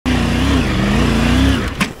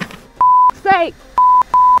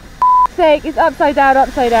fuck's sake, it's upside down,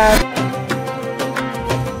 upside down.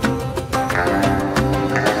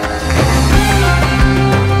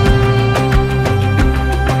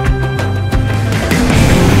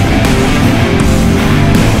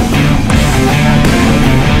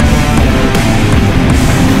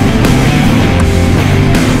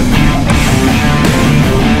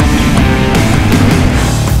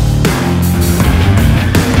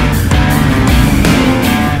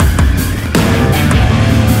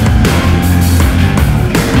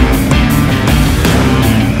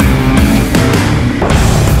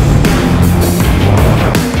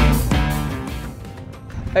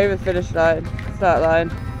 Over the finish line, start line.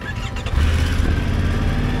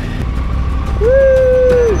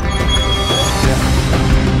 Woo!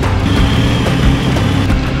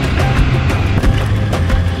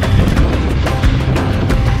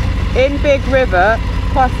 In Big River,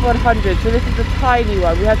 plus 100, so this is a tiny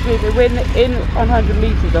one. We have to be in 100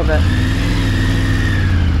 metres of it.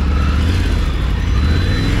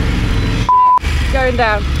 Going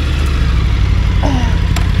down.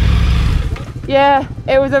 Yeah,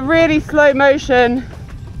 it was a really slow motion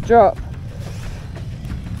drop.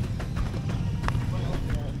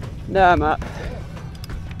 No, I'm up.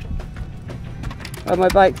 Oh, my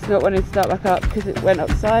bike's not wanting to start back up because it went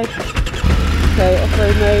upside. Okay,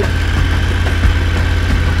 off-road mode.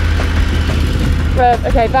 Well,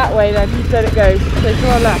 okay, that way then, you said it goes. So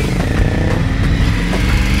to our left.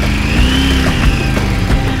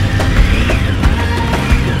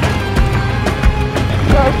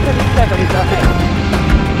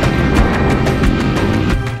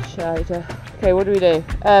 Okay, what do we do?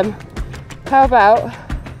 How about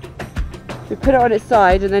we put it on its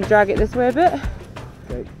side and then drag it this way a bit?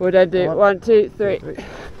 Okay. We'll then do 1, 2, 3.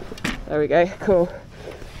 There we go, cool.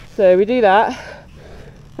 So we do that,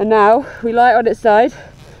 and now we lie it on its side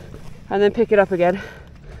and then pick it up again.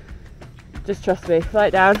 Just trust me, lie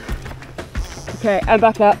it down. Okay, and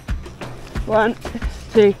back up. 1,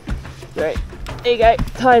 2, 3. There you go,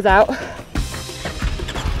 tyres out.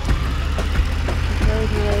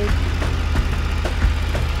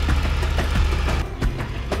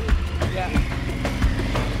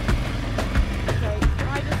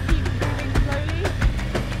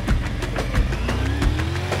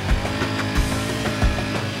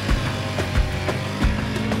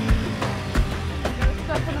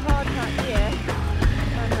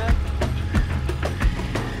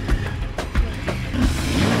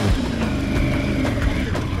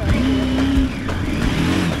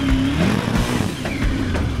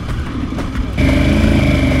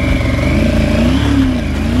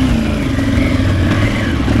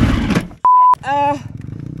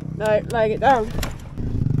 No, laying it down.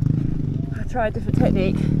 I'll try a different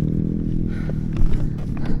technique.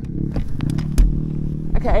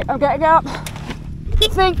 Okay, I'm getting up.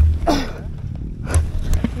 Think.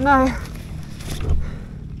 No.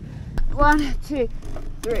 1, 2,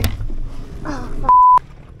 3. Oh,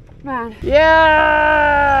 fuck. Man.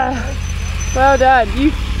 Yeah! Well done.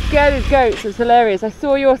 You scared his goats. It's hilarious. I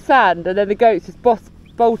saw your sand and then the goats just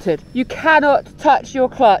bolted. You cannot touch your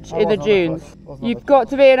clutch in the dunes. You've got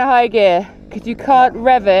to be in a high gear because you can't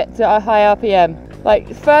rev it to a high RPM.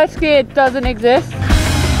 Like, first gear doesn't exist.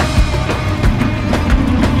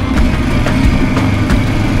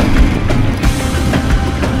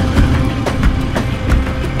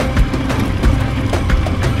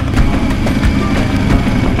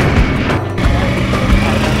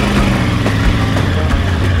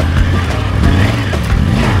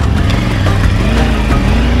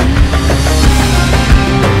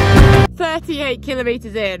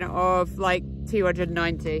 Kilometers in of like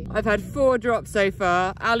 290. I've had 4 drops so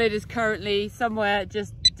far. Alan is currently somewhere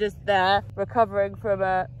just there, recovering from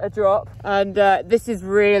a drop, and this is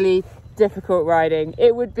really difficult riding.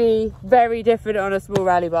 It would be very different on a small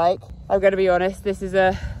rally bike. I'm going to be honest, this is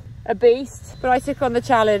a beast, but I took on the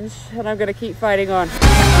challenge and I'm going to keep fighting on.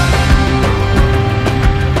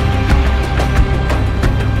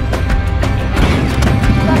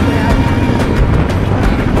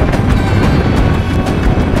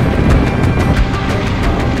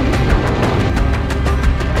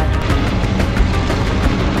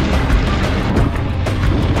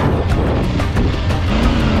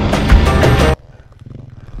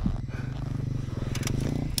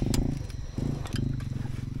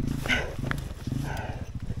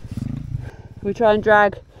 We try and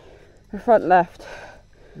drag the front left.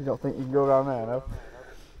 You don't think you can go down there, no?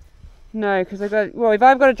 No, because I've got, well, if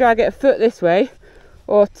I've got to drag it a foot this way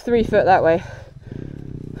or 3 foot that way.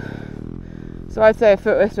 So I'd say a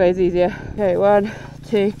foot this way is easier. Okay, 1,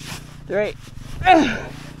 2, 3.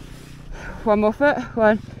 One more foot.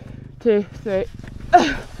 1, 2, 3.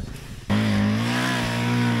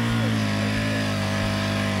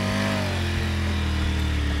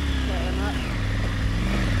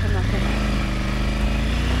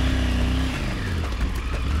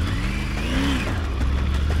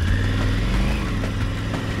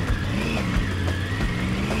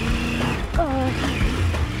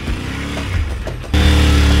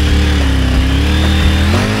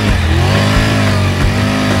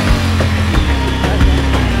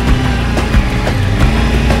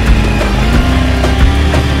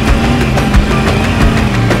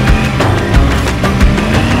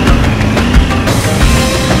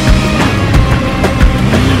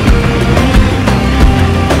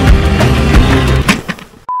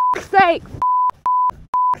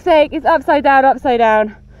 fuck's sake, it's upside down, upside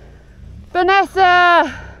down.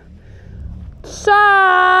 Vanessa!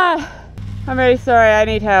 Sara! I'm really sorry, I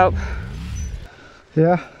need help.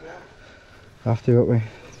 Yeah. Have to, won't we?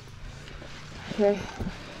 Okay.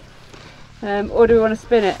 Or do we want to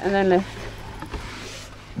spin it and then lift?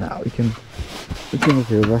 No, we can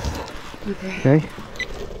do this. Okay. Okay?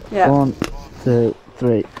 Yeah. 1, 2,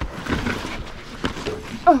 3.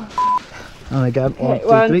 Oh. And again, Okay,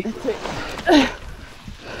 1, 2, 3.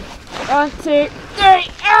 1, 2, 3.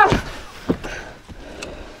 Oh!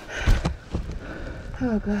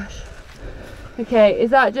 Oh gosh. Okay, is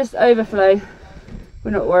that just overflow?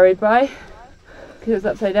 We're not worried by? Because it's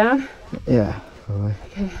upside down? Yeah, probably.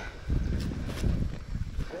 Okay.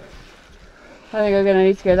 I think I'm going to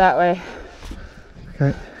need to go that way.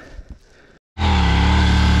 Okay.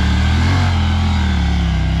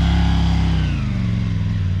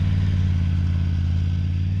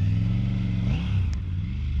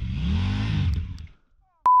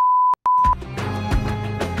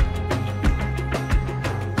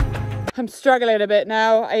 I'm struggling a bit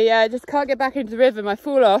now. I just can't get back into the rhythm. I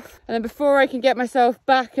fall off, and then before I can get myself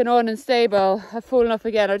back and on and stable, I've fallen off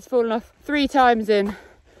again. I've just fallen off 3 times in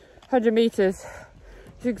 100 meters.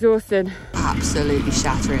 It's exhausting. Absolutely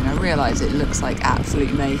shattering. I realise it looks like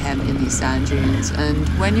absolute mayhem in these sand dunes, and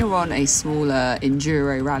when you're on a smaller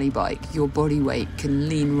enduro rally bike, your body weight can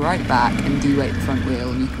lean right back and de-weight the front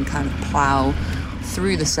wheel, and you can kind of plough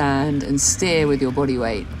through the sand and steer with your body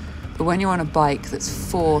weight. But when you're on a bike that's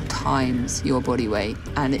 4 times your body weight,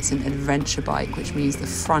 and it's an adventure bike, which means the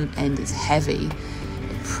front end is heavy,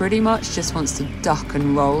 it pretty much just wants to duck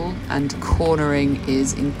and roll, and cornering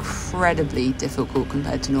is incredibly difficult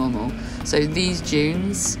compared to normal. So these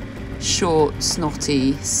dunes, short,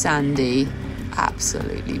 snotty, sandy,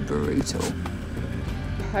 absolutely brutal.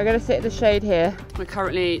 I'm going to sit in the shade here. We're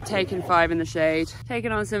currently taking 5 in the shade,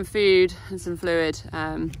 taking on some food and some fluid.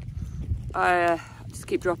 I just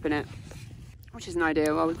keep dropping it, which isn't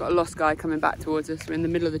ideal. Well, we've got a lost guy coming back towards us. We're in the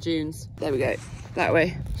middle of the dunes. There we go, that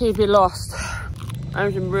way. He's been lost. I'm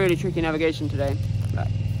having some really tricky navigation today, but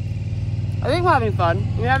I think we're having fun.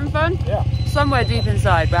 Are we having fun? Yeah. Somewhere deep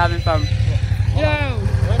inside, we're having fun. Yeah. Yo!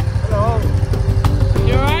 Hello.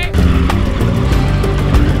 You alright?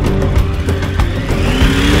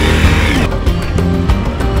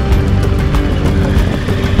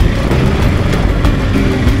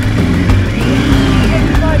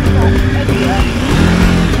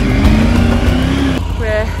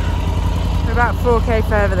 We're about 4k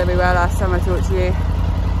further than we were last time I talked to you.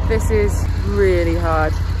 This is really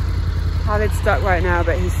hard. Khaled's stuck right now,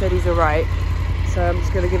 but he said he's alright. So I'm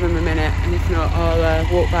just going to give him a minute, and if not,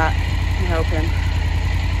 I'll walk back and help him.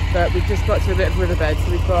 But we've just got to a bit of riverbed,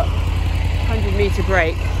 so we've got 100-metre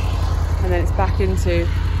break, and then it's back into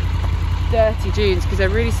dirty dunes because they're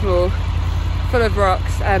really small, full of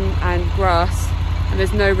rocks and grass, and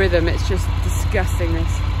there's no rhythm. It's just disgusting.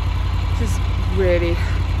 This just really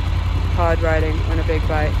hard riding on a big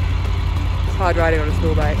bike. It's hard riding on a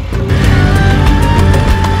small bike.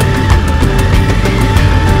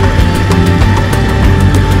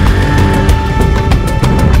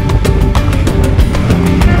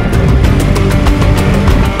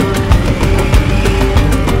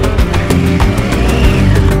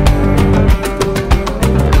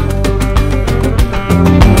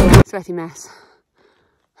 Sweaty mess.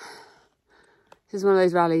 This is one of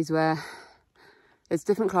those rallies where there's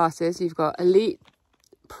different classes. You've got elite,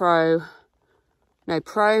 pro,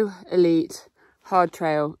 elite, hard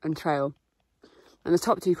trail and trail. And the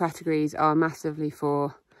top 2 categories are massively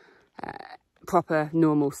for proper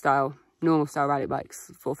normal style rally bikes,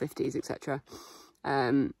 450s, etc.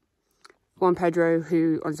 Juan Pedro,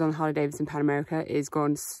 who is on the Harley Davidson Pan America, is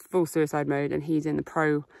gone full suicide mode, and he's in the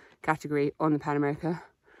pro category on the Pan America.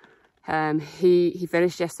 He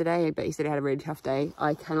finished yesterday, but he said he had a really tough day.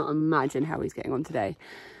 I cannot imagine how he's getting on today.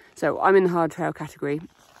 So I'm in the hard trail category,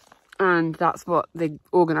 and that's what the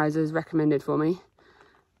organisers recommended for me.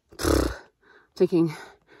 Thinking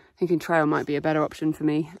trail might be a better option for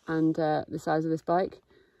me, and the size of this bike.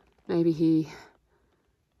 Maybe he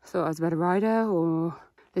thought I was a better rider, or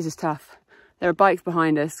this is tough. There are bikes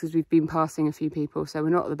behind us because we've been passing a few people, so we're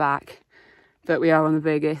not at the back. But we are on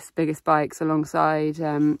the biggest bikes alongside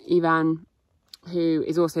Ivan, who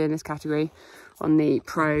is also in this category on the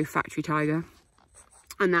Pro Factory Tiger.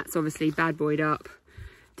 And that's obviously bad boyed up,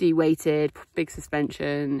 de-weighted, big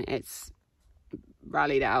suspension. It's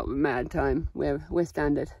rallied out with mad time. We're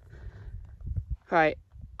standard. Right,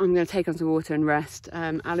 I'm going to take on some water and rest.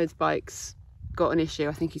 Khaled's bike's got an issue.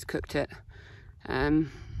 I think he's cooked it.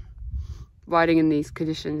 Riding in these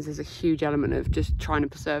conditions is a huge element of just trying to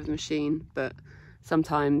preserve the machine, but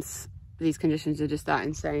sometimes these conditions are just that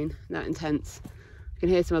insane, that intense. You can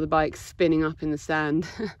hear some other bikes spinning up in the sand.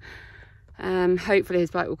 Hopefully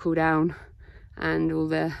his bike will cool down and all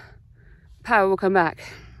the power will come back.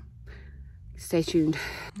 Stay tuned.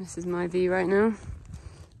 This is my view right now.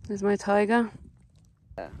 There's my Tiger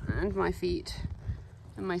and my feet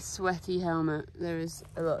and my sweaty helmet. There is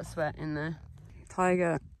a lot of sweat in there.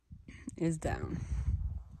 Tiger is down.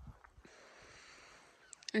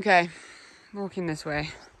 Okay, walking this way.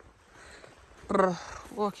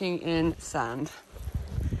 Walking in sand,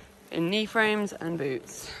 in knee frames and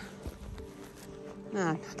boots.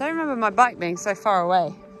 Man, I don't remember my bike being so far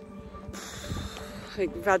away. I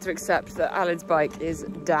think we've had to accept that Alan's bike is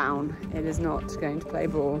down. It is not going to play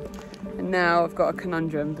ball. And now I've got a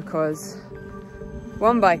conundrum because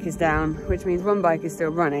one bike is down, which means one bike is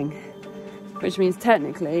still running, which means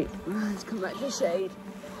technically, let's come back to the shade.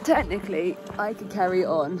 Technically, I could carry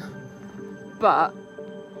on, but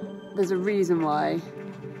there's a reason why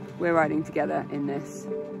we're riding together in this,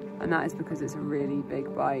 and that is because it's a really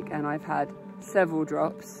big bike, and I've had several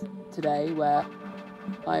drops today where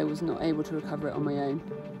I was not able to recover it on my own.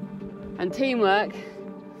 And teamwork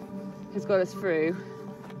has got us through,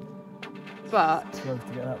 but Close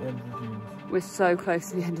to get out the end of the dunes. We're so close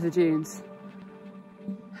to the end of the dunes.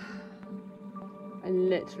 And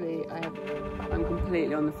literally, I'm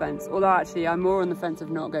completely on the fence. Although actually, I'm more on the fence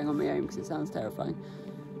of not going on my own because it sounds terrifying.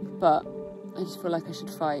 But I just feel like I should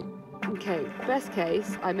fight. Okay, best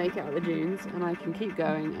case, I make it out of the dunes and I can keep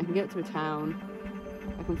going. I can get to a town.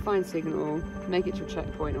 I can find signal, make it to a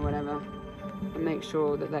checkpoint or whatever, and make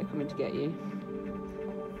sure that they're coming to get you.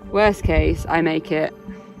 Worst case, I make it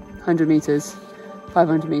 100 meters,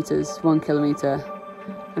 500 meters, 1 kilometer,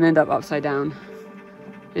 and end up upside down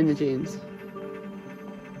in the dunes.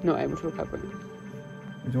 Not able to recover it.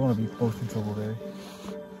 We don't want to be both in trouble, really.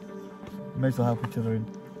 We may as well help each other in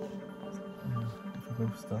if we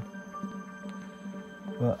both stuck.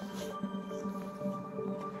 But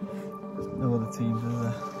there's no other teams, is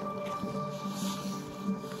there?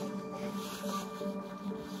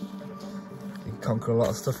 You can conquer a lot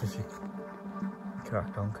of stuff if you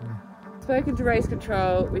crack on, can you? Spoken to race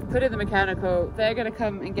control, we've put in the mechanical, they're going to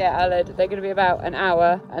come and get Aled, they're going to be about an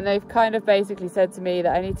hour, and they've kind of basically said to me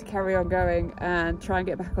that I need to carry on going and try and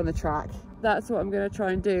get back on the track. That's what I'm going to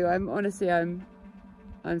try and do. Honestly, I'm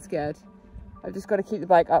scared. I've just got to keep the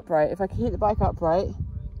bike upright. If I can keep the bike upright,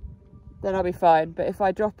 then I'll be fine. But if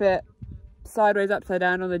I drop it sideways upside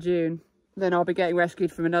down on the dune, then I'll be getting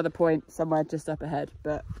rescued from another point somewhere just up ahead.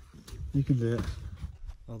 But you can do it.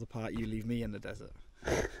 Other part, you leave me in the desert.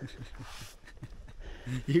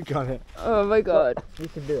 You got it. Oh my god. You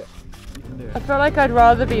can do it. You can do it. I feel like I'd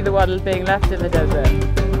rather be the one being left in the desert.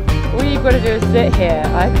 All you've got to do is sit here.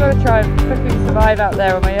 I've got to try and quickly survive out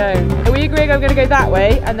there on my own. Are we agreeing I'm going to go that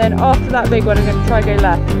way, and then after that big one I'm going to try and go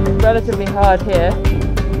left? It's relatively hard here.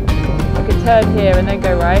 I could turn here and then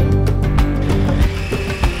go right.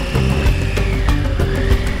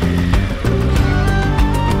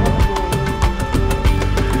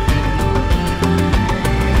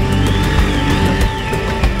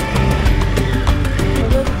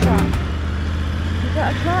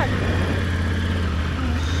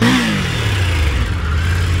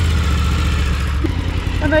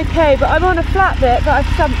 I'm okay, but I'm on a flat bit, but I've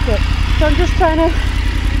stumped it. So I'm just trying to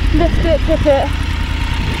lift it, tip it.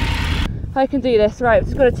 I can do this. Right, I've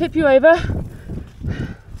just got to tip you over.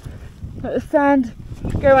 Let the sand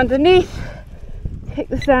go underneath. Kick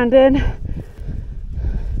the sand in.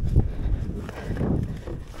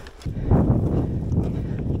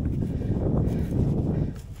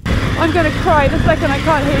 I'm going to cry the second I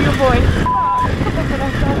can't hear your voice.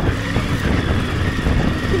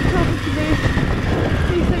 Keep talking to me.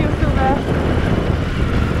 Please say you're still there.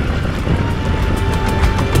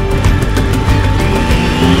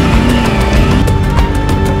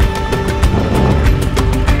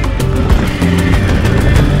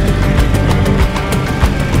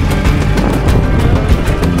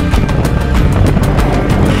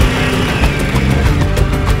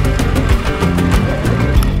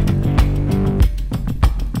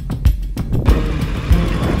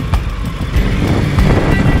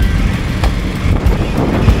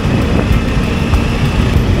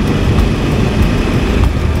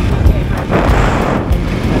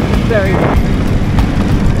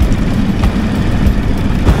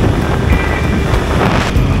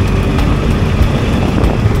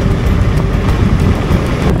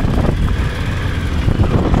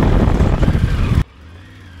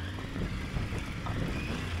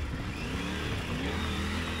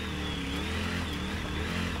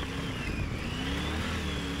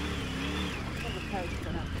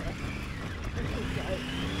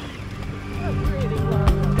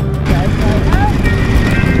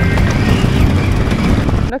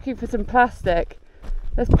 Looking for some plastic.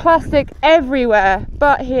 There's plastic everywhere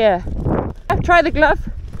but here. Try the glove.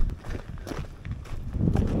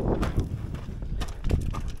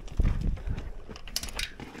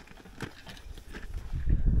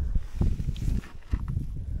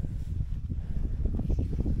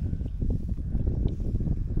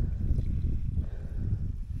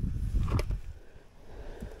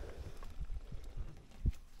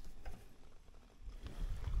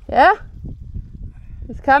 Yeah?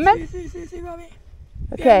 It's coming?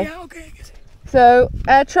 Okay. Yeah, okay. So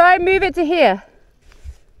try and move it to here.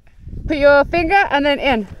 Put your finger and then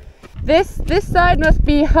in. This side must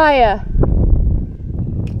be higher.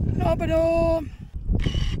 No, but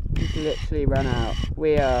We've literally run out.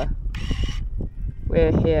 We're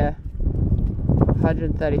here.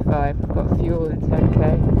 135. We've got fuel in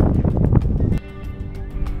 10k.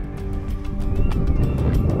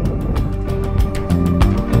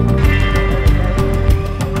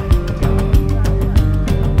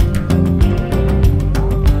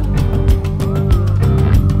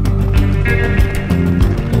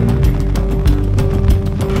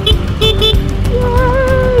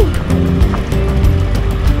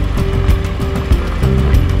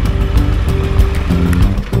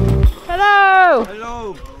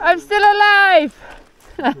 I'm still alive!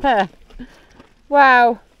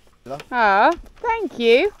 Wow. Ah, thank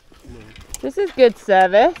you. This is good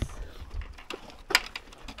service.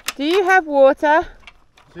 Do you have water?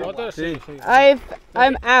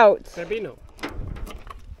 I'm out.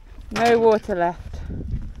 No water left.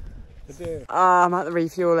 I'm at the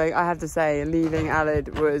refueling. I have to say, leaving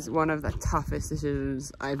Alid was one of the toughest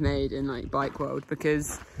decisions I've made in like bike world,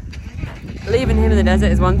 because leaving him in the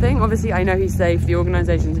desert is one thing. Obviously I know he's safe, the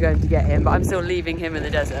organisation's going to get him, but I'm still leaving him in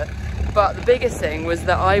the desert. But the biggest thing was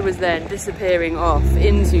that I was then disappearing off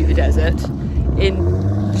into the desert in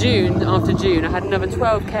June. After June I had another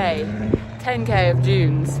 12k, 10k of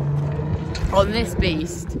dunes on this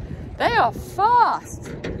beast. They are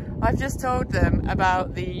fast. I've just told them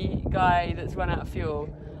about the guy that's run out of fuel.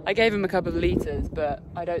 I gave him a couple of litres, but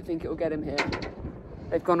I don't think it will get him here.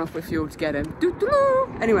 They've gone off with fuel to get him.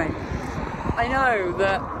 Anyway, I know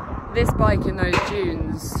that this bike in those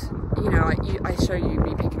dunes, you know, I show you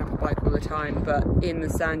me picking up a bike all the time, but in the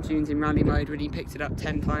sand dunes in rally mode, when he picked it up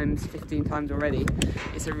 10 times, 15 times already,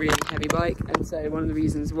 it's a really heavy bike. And so one of the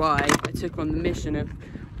reasons why I took on the mission of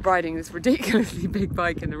riding this ridiculously big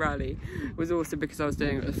bike in the rally was also because I was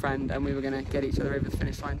doing it with a friend and we were going to get each other over the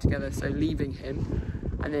finish line together. So leaving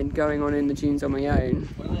him and then going on in the dunes on my own,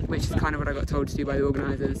 which is kind of what I got told to do by the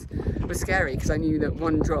organisers, was scary, because I knew that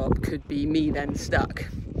one drop could be me then stuck,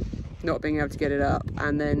 not being able to get it up,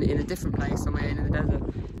 and then in a different place on my own in the desert.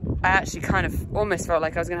 I actually kind of almost felt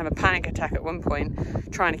like I was going to have a panic attack at one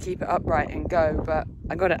point, trying to keep it upright and go, but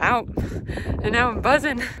I got it out, and now I'm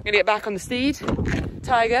buzzing. I'm going to get back on the steed.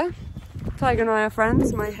 Tiger and I are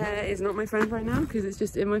friends. My hair is not my friend right now, because it's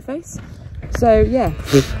just in my face. So yeah,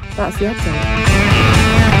 that's the update.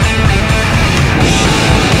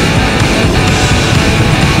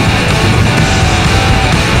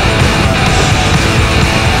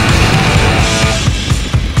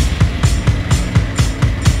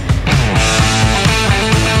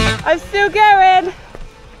 I'm still going.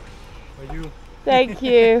 Thank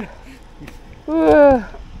you. Woo.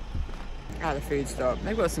 At the food stop,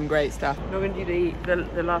 they've got some great stuff. I'm not going to do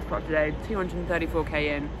the last part today.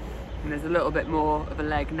 234k in, and there's a little bit more of a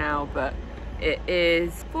leg now, but it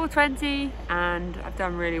is 4:20, and I've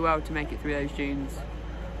done really well to make it through those dunes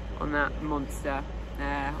on that monster.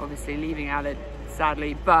 Obviously leaving Alid,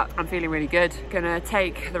 sadly, but I'm feeling really good. Gonna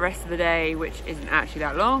take the rest of the day, which isn't actually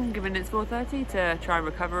that long given it's 4:30, to try and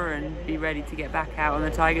recover and be ready to get back out on the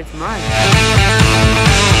Tiger tomorrow.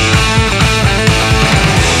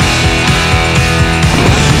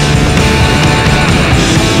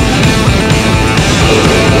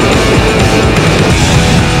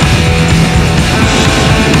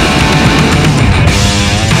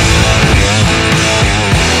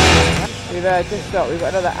 Just stopped. We've got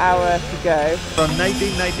another hour to go. From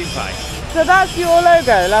 1995. So that's your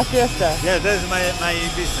logo, La Fiesta? Yeah, that's my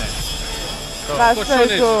business. So that's so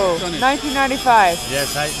cool. 1995.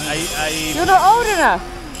 Yes, I... You're not old enough.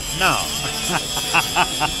 No.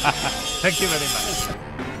 Thank you very much.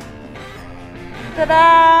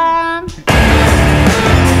 Ta-da!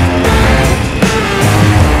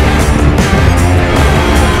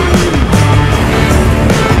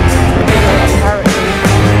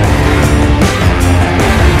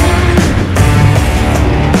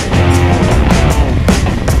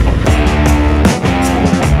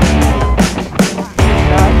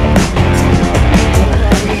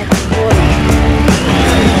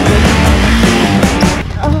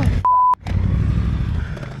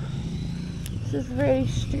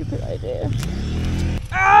 stupid idea.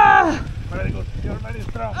 Ah! Very good. You're very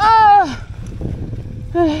strong. Ah!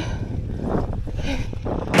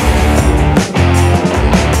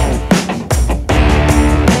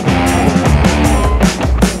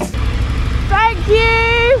 Thank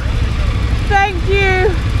you! Thank you!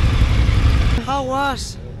 How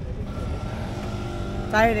was?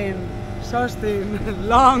 Tiring, exhausting,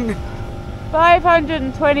 long.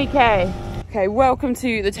 520k. Okay, welcome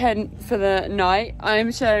to the tent for the night.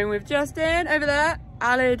 I'm sharing with Justin over there.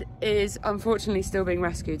 Aled is unfortunately still being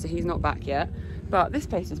rescued, so he's not back yet. But this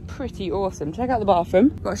place is pretty awesome. Check out the bathroom.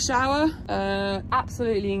 Got a shower,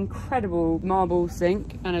 absolutely incredible marble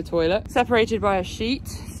sink and a toilet. Separated by a sheet.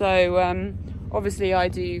 So obviously I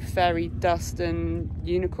do fairy dust and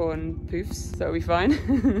unicorn poofs, so it'll be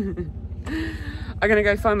fine. I'm gonna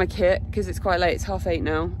go find my kit because it's quite late, it's 8:30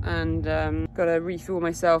 now, and gotta refuel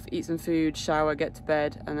myself, eat some food, shower, get to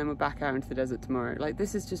bed, and then we're back out into the desert tomorrow. Like,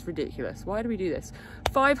 this is just ridiculous. Why do we do this?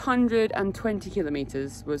 520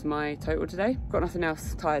 kilometers was my total today. Got nothing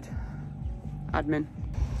else, tired. Admin.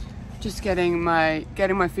 Just getting my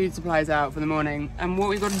food supplies out for the morning, and what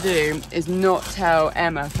we've got to do is not tell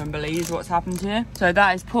Emma from Belize what's happened here. So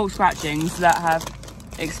that is pork scratchings that have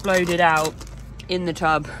exploded out in the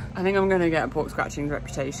tub. I think I'm gonna get a pork scratchings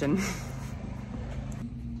reputation.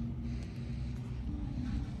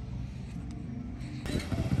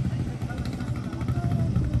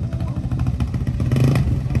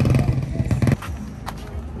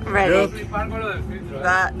 Ready.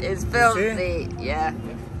 That is filthy. Yeah.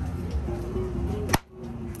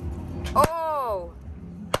 Oh!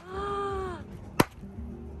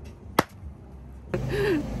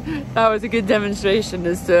 That was a good demonstration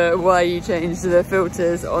as to why you change the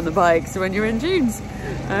filters on the bikes when you're in dunes.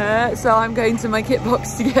 So I'm going to my kit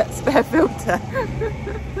box to get a spare filter.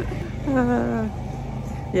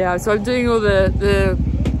 Yeah, so I'm doing all the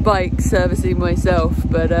bike servicing myself,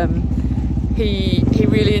 but he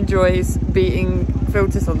really enjoys beating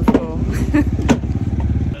filters on the floor.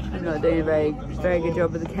 I'm not doing a very good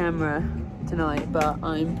job with the camera tonight, but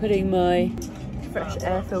I'm putting my fresh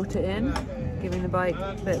air filter in, giving the bike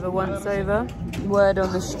a bit of a once over. Word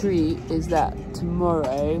on the street is that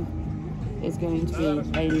tomorrow is going to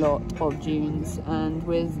be a lot of dunes, and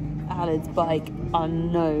with Aled's bike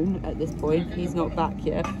unknown at this point, he's not back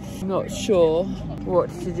yet, I'm not sure what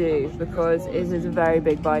to do, because it is a very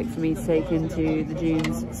big bike for me to take into the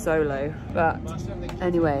dunes solo. But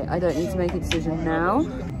anyway, I don't need to make a decision now,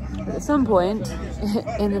 but at some point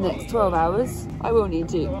in the next 12 hours I will need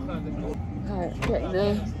to. Getting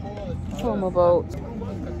the trauma bolt.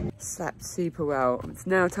 Slept super well. It's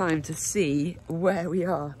now time to see where we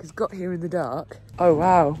are, because got here in the dark. Oh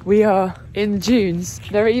wow, we are in the dunes.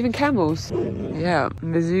 There are even camels. Yeah,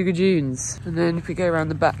 Mazuga dunes. And then if we go around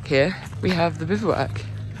the back here, we have the bivouac.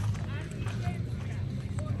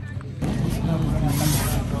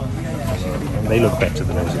 They look better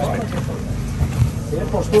than I was expecting.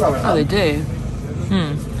 Oh, they do.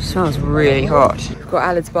 Smells really hot. We've got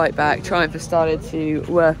Aled's bike back. Triumph has started to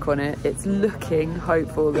work on it. It's looking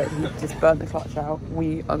hopeful that he just burnt the clutch out.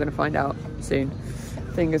 We are going to find out soon.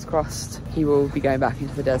 Fingers crossed he will be going back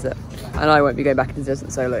into the desert, and I won't be going back into the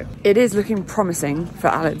desert solo. It is looking promising for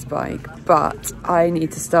Aled's bike, but I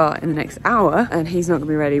need to start in the next hour and he's not going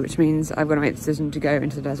to be ready, which means I've got to make the decision to go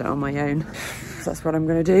into the desert on my own. So that's what I'm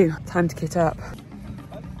going to do. Time to kit up.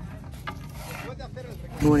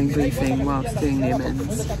 Morning briefing whilst doing the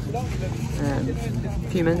amends. A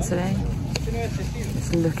few amends today.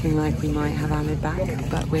 It's looking like we might have Aled back,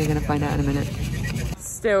 but we're going to find out in a minute.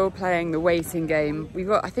 Still playing the waiting game. We've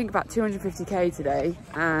got, I think, about 250k today,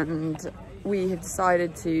 and we have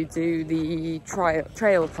decided to do the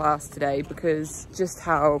trail class today because just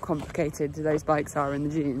how complicated those bikes are in the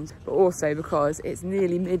dunes, but also because it's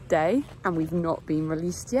nearly midday and we've not been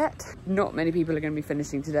released yet. Not many people are going to be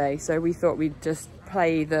finishing today, so we thought we'd just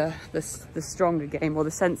play the stronger game, or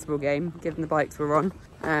the sensible game, given the bikes we're on,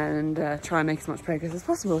 and try and make as much progress as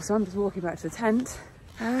possible. So I'm just walking back to the tent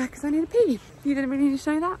because I need a pee. You didn't really need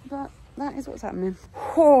to know that, but that is what's happening.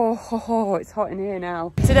 Oh, it's hot in here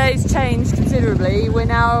now. Today's changed considerably. We're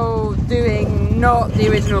now doing not the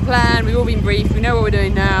original plan. We've all been briefed. We know what we're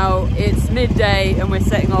doing now. It's midday and we're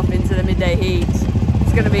setting off into the midday heat.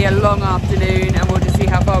 It's going to be a long afternoon and we'll just see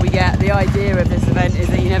how far we get. The idea of this event is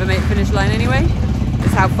that you never make the finish line anyway.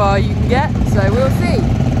 It's how far you can get, so we'll see.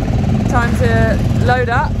 Time to load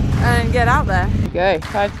up and get out there. Go,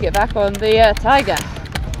 time to get back on the Tiger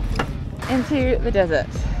into the desert.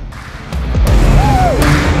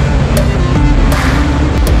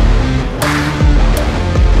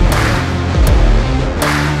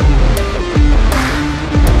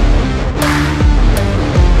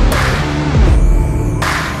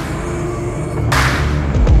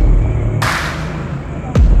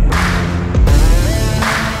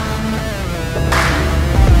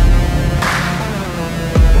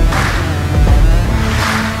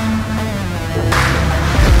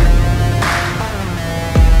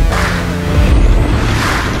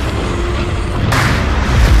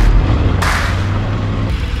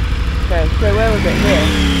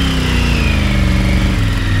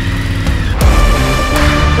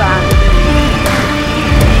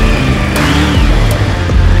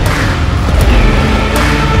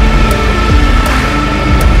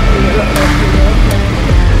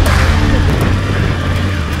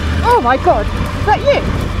 my god, is that you?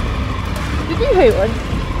 Did you hoot one?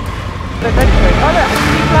 Oh look, I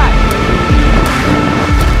see black.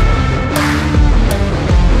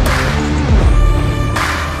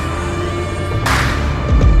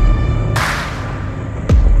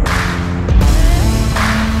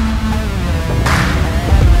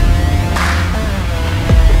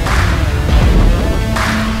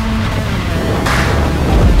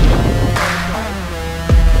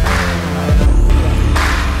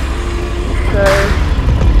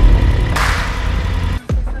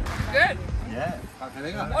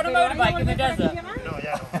 On a motorbike in the desert. No,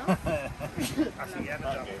 yeah.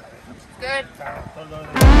 Good.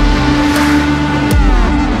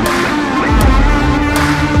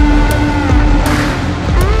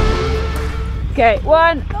 Okay,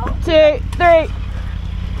 1, 2, 3.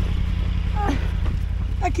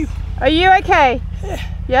 Thank you. Are you okay?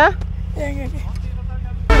 Yeah? Yeah.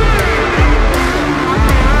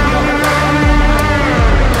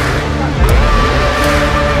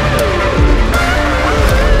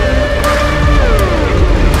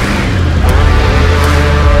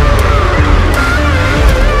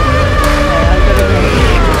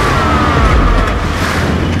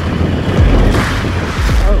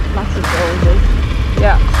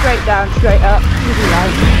 Yeah, straight down, straight up, easy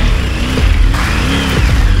light.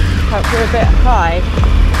 Hope we're a bit high.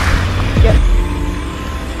 Yep.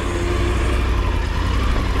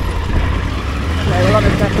 Okay, we're on the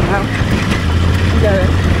second now. I'm going.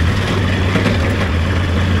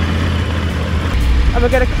 And we're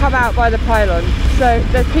going to come out by the pylon. So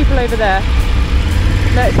there's people over there.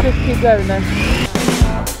 Let's just keep going then.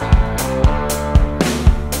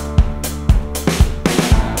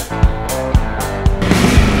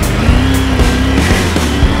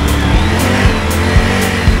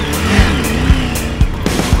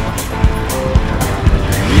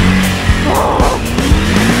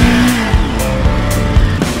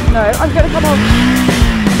 No, I'm going to come off.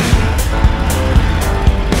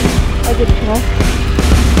 I didn't come off.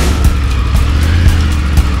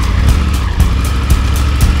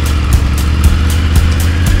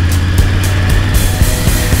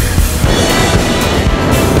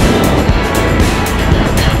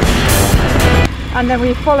 And then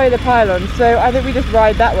we follow the pylon, so I think we just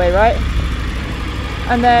ride that way, right?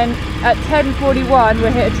 And then at 10:41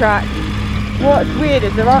 we'll hit a track. What's weird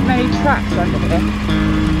is there aren't many tracks under here.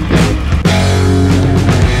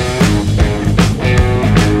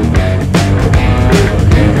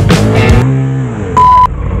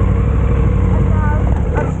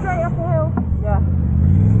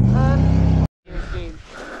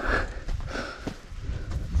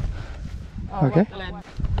 Okay.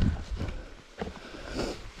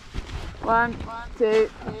 1, 2,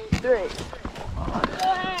 3.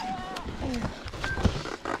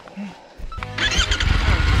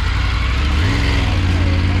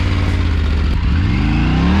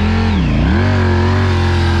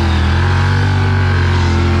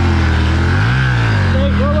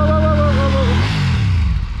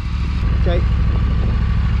 Okay.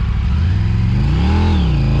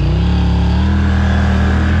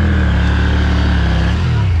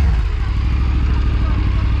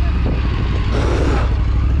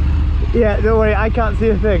 Yeah, don't worry, I can't see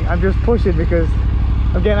a thing. I'm just pushing because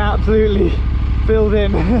I'm getting absolutely filled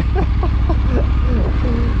in.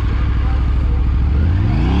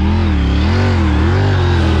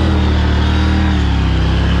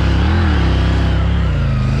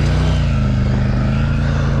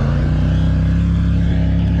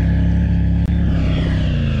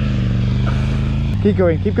 Keep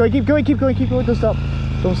going, keep going, keep going, keep going, keep going, don't stop.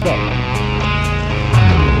 Don't stop.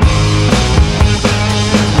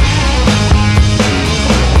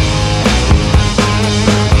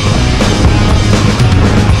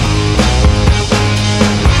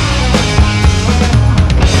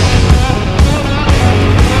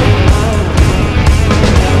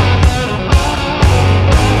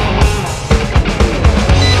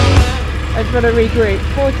 I just want to regroup.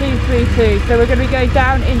 1432, so we're going to be going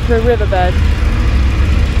down into a riverbed.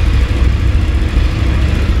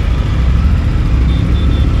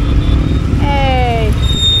 Hey!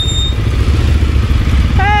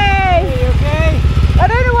 Hey! You okay? I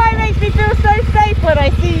don't know why it makes me feel so safe when I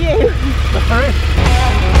see you. Sorry?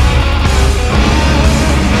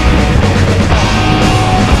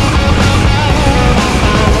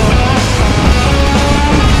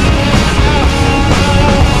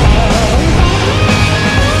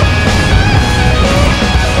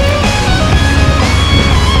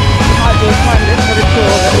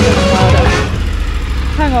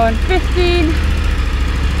 Hang on, 15.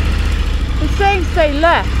 It's saying stay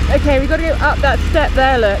left. Okay, we've got to go up that step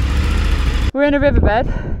there, look. We're in a riverbed.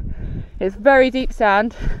 It's very deep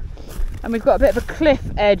sand, and we've got a bit of a cliff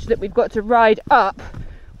edge that we've got to ride up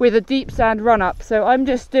with a deep sand run up. So I'm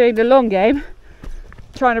just doing the long game,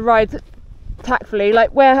 trying to ride tactfully.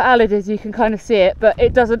 Like where Alid is, you can kind of see it, but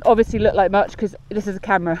it doesn't obviously look like much because this is a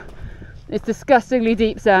camera. It's disgustingly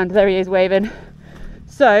deep sand. There he is waving.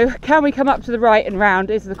 So can we come up to the right and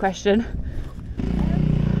round is the question.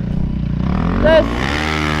 There's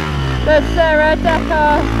Sara,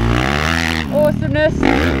 Dakar, awesomeness.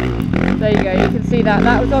 There you go, you can see that.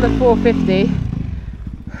 That was on a 450.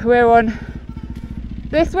 We're on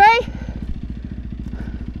this way.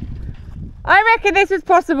 I reckon this is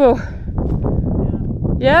possible.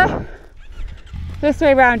 Yeah? This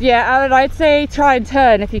way round, yeah. Alan, I'd say try and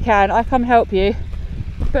turn if you can. I come help you.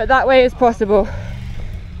 But that way is possible.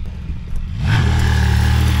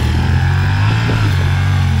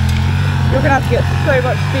 You're gonna have to get so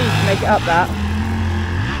much speed to make it up that.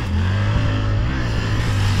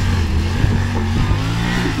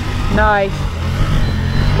 Nice.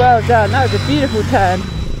 Well done. That was a beautiful turn.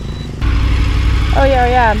 Oh yeah, I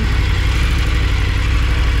am.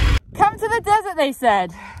 Come to the desert, they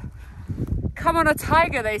said. Come on a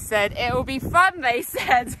tiger, they said. It will be fun, they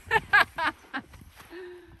said.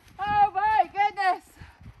 Oh my goodness.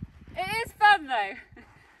 It is fun though.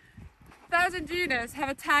 1,000 Dunas have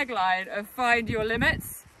a tagline of find your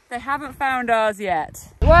limits. They haven't found ours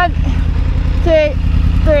yet. 1, 2,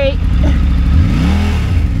 3.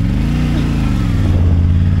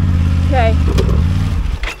 Okay.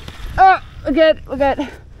 Oh, we're good, we're good.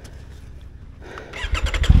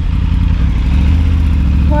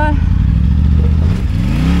 1.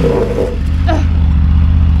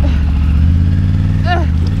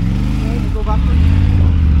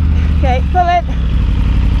 Okay, pull it.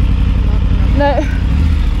 No.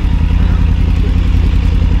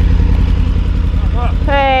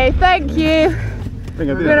 Hey, thank you. We're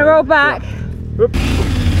gonna roll back.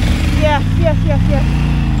 Yes, yes, yes, yes.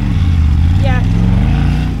 Yes.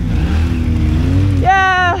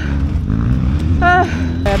 Yeah.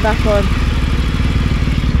 Back on.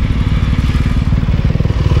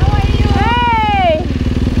 How are you? Hey.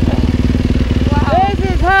 Wow. This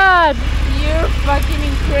is hard. You're fucking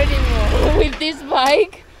incredible with this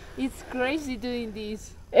bike. It's crazy doing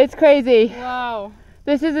this. It's crazy. Wow.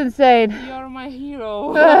 This is insane. You're my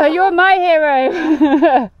hero. You're my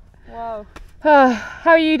hero. Wow.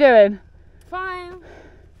 How are you doing? Fine.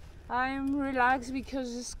 I'm relaxed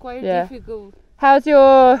because it's quite difficult. How's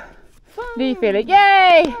your Fine. knee feeling?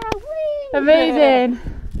 Yay! Amazing.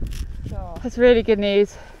 So. That's really good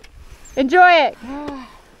news. Enjoy it.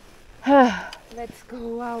 Let's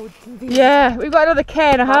go out. Yeah, we've got another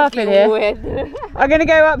K&a-half in here. I'm gonna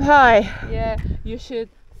go up high. Yeah, you should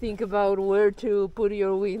think about where to put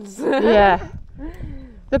your wheels. Yeah.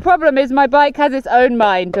 The problem is my bike has its own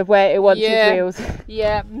mind of where it wants its wheels.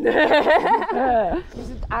 Yeah. You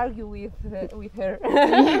should argue with her.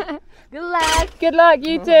 Yeah. Good luck. Good luck,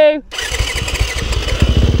 you too.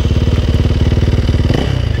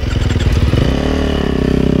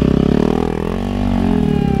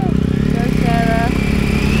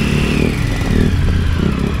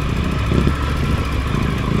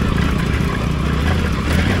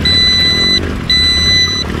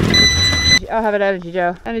 I'll have an energy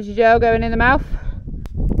gel. Energy gel going in the mouth.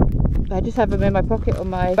 I just have them in my pocket on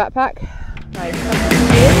my backpack. Right,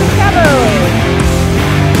 here's the camel.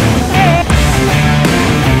 Hey.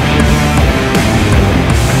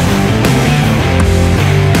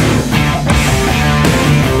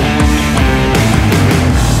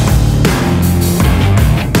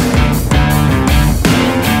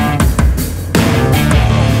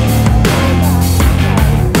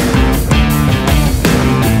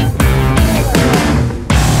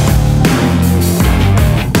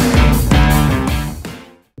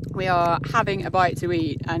 We are having a bite to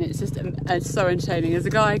eat and it's just it's so entertaining. There's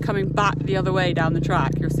a guy coming back the other way down the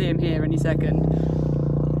track. You'll see him here any second.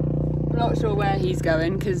 I'm not sure where he's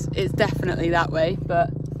going because it's definitely that way,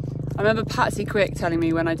 but I remember Patsy Quick telling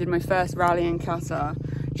me when I did my first rally in Qatar,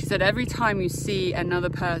 she said every time you see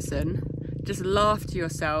another person, just laugh to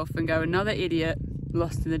yourself and go, another idiot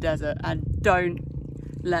lost in the desert, and don't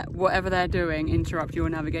let whatever they're doing interrupt your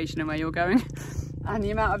navigation and where you're going. And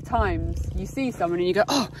the amount of times you see someone and you go,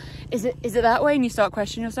 oh, is it that way? And you start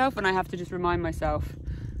questioning yourself, and I have to just remind myself,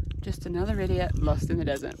 just another idiot lost in the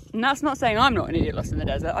desert. And that's not saying I'm not an idiot lost in the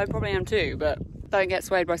desert. I probably am too, but don't get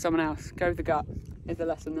swayed by someone else. Go with the gut is the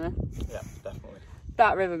lesson there. Yeah, definitely.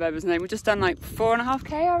 that riverbed was named. We've just done like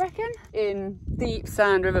 4.5k, I reckon, in deep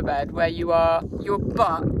sand riverbed where you are, your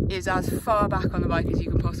butt is as far back on the bike as you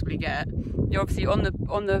can possibly get. You're obviously on the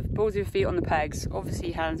balls of your feet on the pegs,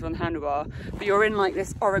 obviously hands on the handlebar, but you're in like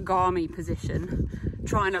this origami position,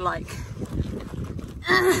 trying to like,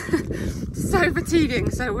 so fatiguing.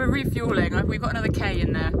 So we're refueling. We've got another K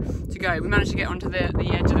in there to go. We managed to get onto the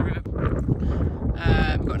edge of the river.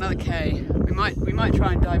 We've got another K. We might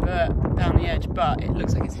try and divert down the edge, but it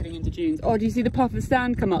looks like it's heading into dunes. Oh, do you see the puff of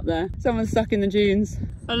sand come up there? Someone's stuck in the dunes.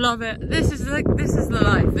 I love it. This is the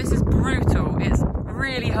life. This is brutal. It's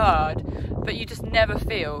really hard, but you just never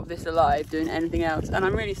feel this alive doing anything else. And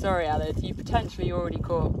I'm really sorry, Alid, you potentially already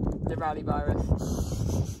caught the rally virus.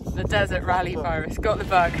 The desert rally virus. Got the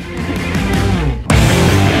bug.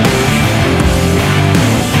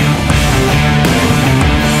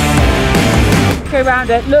 Go around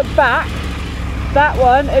it, look back. That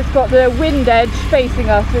one has got the wind edge facing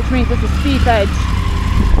us, which means it's a steep edge.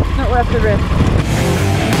 Not worth the risk.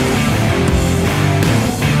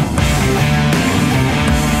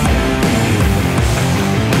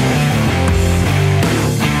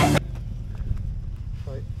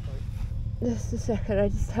 Just a second,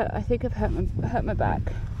 I think I've hurt my back.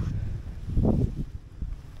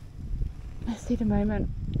 Let's need a moment.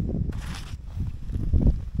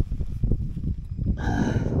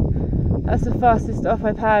 That's the fastest off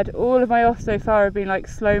I've had. All of my offs so far have been like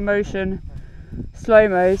slow motion,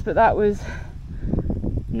 slow-mos, but that was,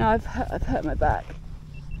 no, I've hurt my back.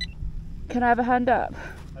 Can I have a hand up?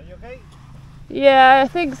 Are you okay? Yeah, I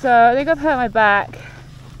think so. I think I've hurt my back.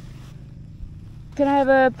 Can I have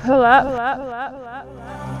a pull up?